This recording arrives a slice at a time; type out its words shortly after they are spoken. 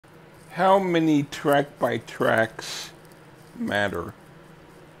How many track by tracks matter?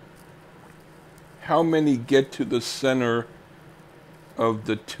 How many get to the center of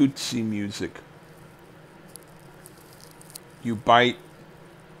the Tootsie music? You bite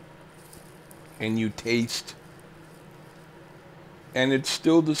and you taste, and it's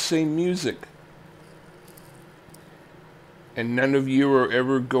still the same music. And none of you are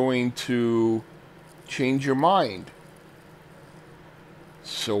ever going to change your mind.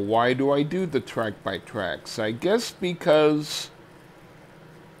 So why do I do the track by tracks? I guess because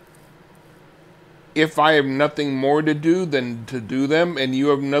if I have nothing more to do than to do them, and you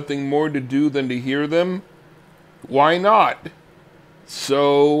have nothing more to do than to hear them, why not?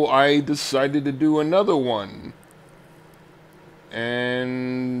 So I decided to do another one.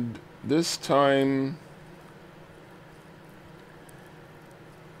 And this time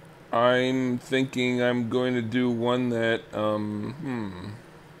I'm thinking I'm going to do one that I'm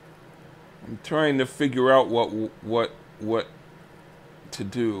trying to figure out what to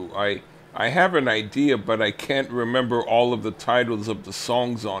do. I have an idea, but I can't remember all of the titles of the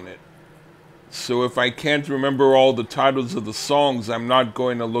songs on it. So if I can't remember all the titles of the songs, I'm not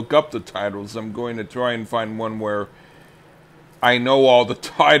going to look up the titles. I'm going to try and find one where I know all the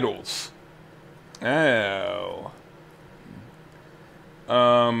titles. Oh.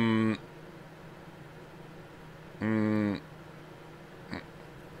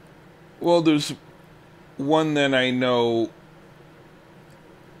 Well, there's one that I know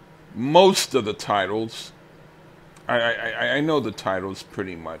most of the titles. I know the titles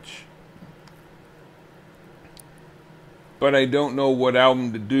pretty much. But I don't know what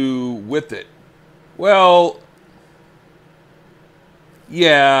album to do with it. Well,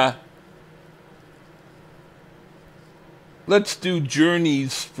 yeah. Let's do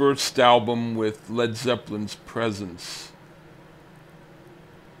Journey's first album with Led Zeppelin's Presence.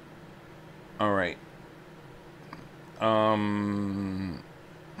 All right.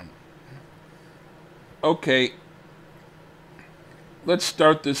 Okay. Let's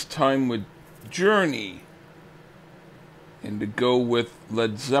start this time with Journey. And to go with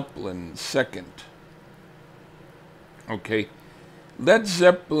Led Zeppelin second. Okay. Led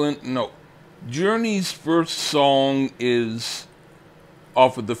Zeppelin, no. Journey's first song is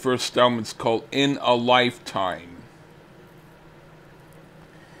off of the first album. It's called In a Lifetime.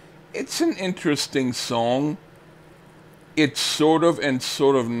 It's an interesting song. It's sort of and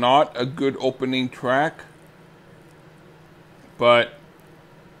sort of not a good opening track. But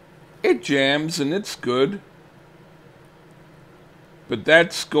it jams and it's good. But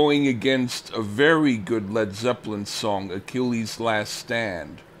that's going against a very good Led Zeppelin song, Achilles' Last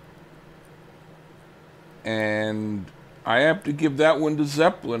Stand. And I have to give that one to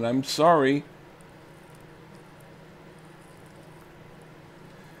Zeppelin. I'm sorry.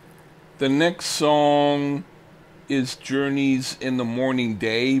 The next song is Journey's In the Morning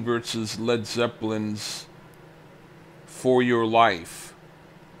Day versus Led Zeppelin's For Your Life.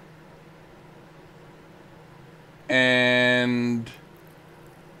 And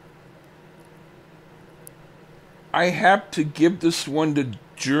I have to give this one to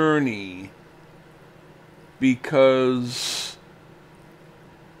Journey because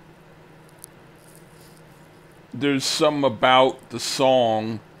there's something about the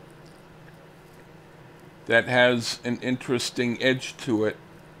song that has an interesting edge to it,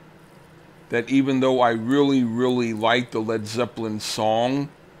 that even though I really, really like the Led Zeppelin song,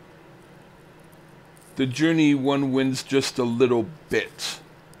 the Journey one wins just a little bit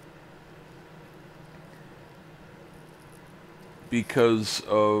because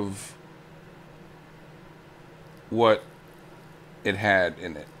of what it had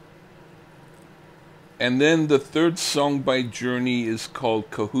in it. And then the third song by Journey is called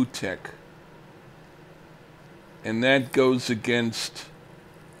Cahutek. And that goes against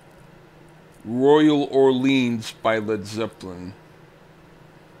Royal Orleans by Led Zeppelin.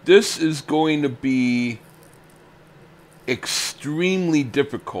 This is going to be extremely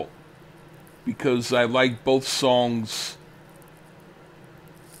difficult because I like both songs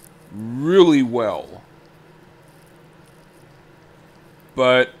really well.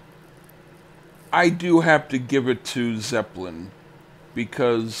 But I do have to give it to Zeppelin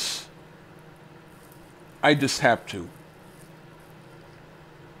because I just have to.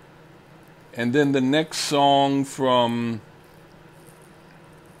 And then the next song from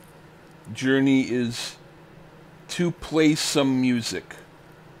Journey is To Play Some Music.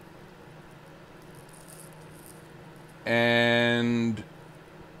 And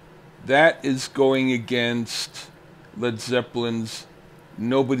that is going against Led Zeppelin's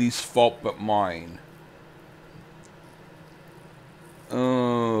Nobody's Fault But Mine.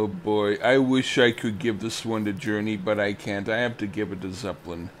 Oh boy. boy. I wish I could give this one to Journey, but I can't. I have to give it to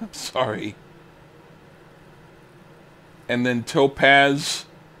Zeppelin. I'm sorry. And then Topaz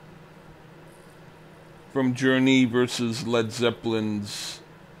from Journey versus Led Zeppelin's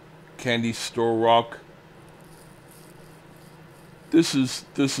Candy Store Rock. This is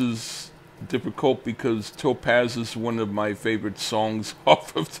difficult because Topaz is one of my favorite songs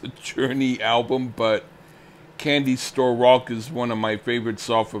off of the Journey album, but Candy Store Rock is one of my favorites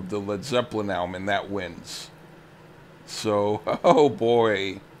off of the Led Zeppelin album, and that wins. So, oh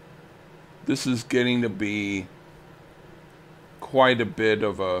boy, this is getting to be quite a bit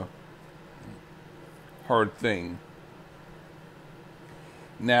of a hard thing.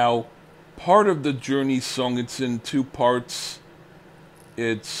 Now, part of the Journey song, it's in two parts.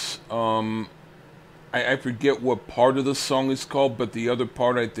 It's, I forget what part of the song is called, but the other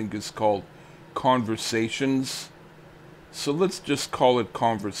part I think is called Conversations. So let's just call it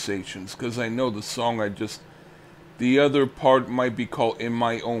Conversations, because I know the song the other part might be called In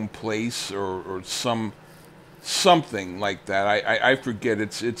My Own Place, or something like that. I forget.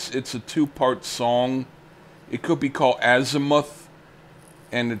 It's a two-part song. It could be called Azimuth,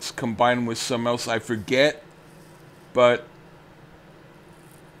 and it's combined with something else. I forget, but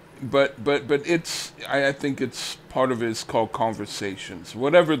it's I think it's part of it is called Conversations.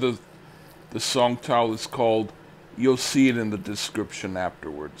 Whatever the song title is called, you'll see it in the description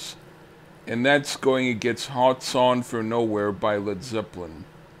afterwards. And that's going against Hearts On for Nowhere by Led Zeppelin.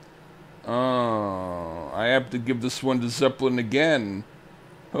 Oh, I have to give this one to Zeppelin again.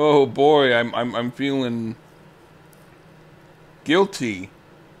 Oh boy, I'm feeling guilty,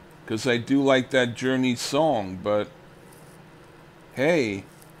 because I do like that Journey song, but hey.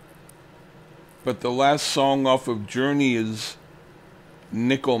 But the last song off of Journey is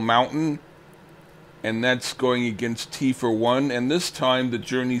Nickel Mountain, and that's going against T for One, and this time the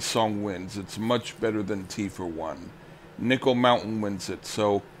Journey song wins. It's much better than T for One. Nickel Mountain wins it.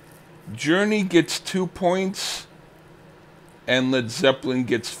 So Journey gets 2 points, and Led Zeppelin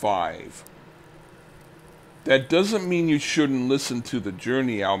gets 5. That doesn't mean you shouldn't listen to the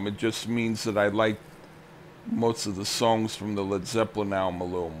Journey album. It just means that I like most of the songs from the Led Zeppelin album a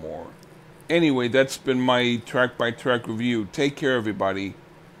little more. Anyway, that's been my track-by-track review. Take care, everybody.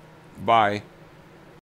 Bye.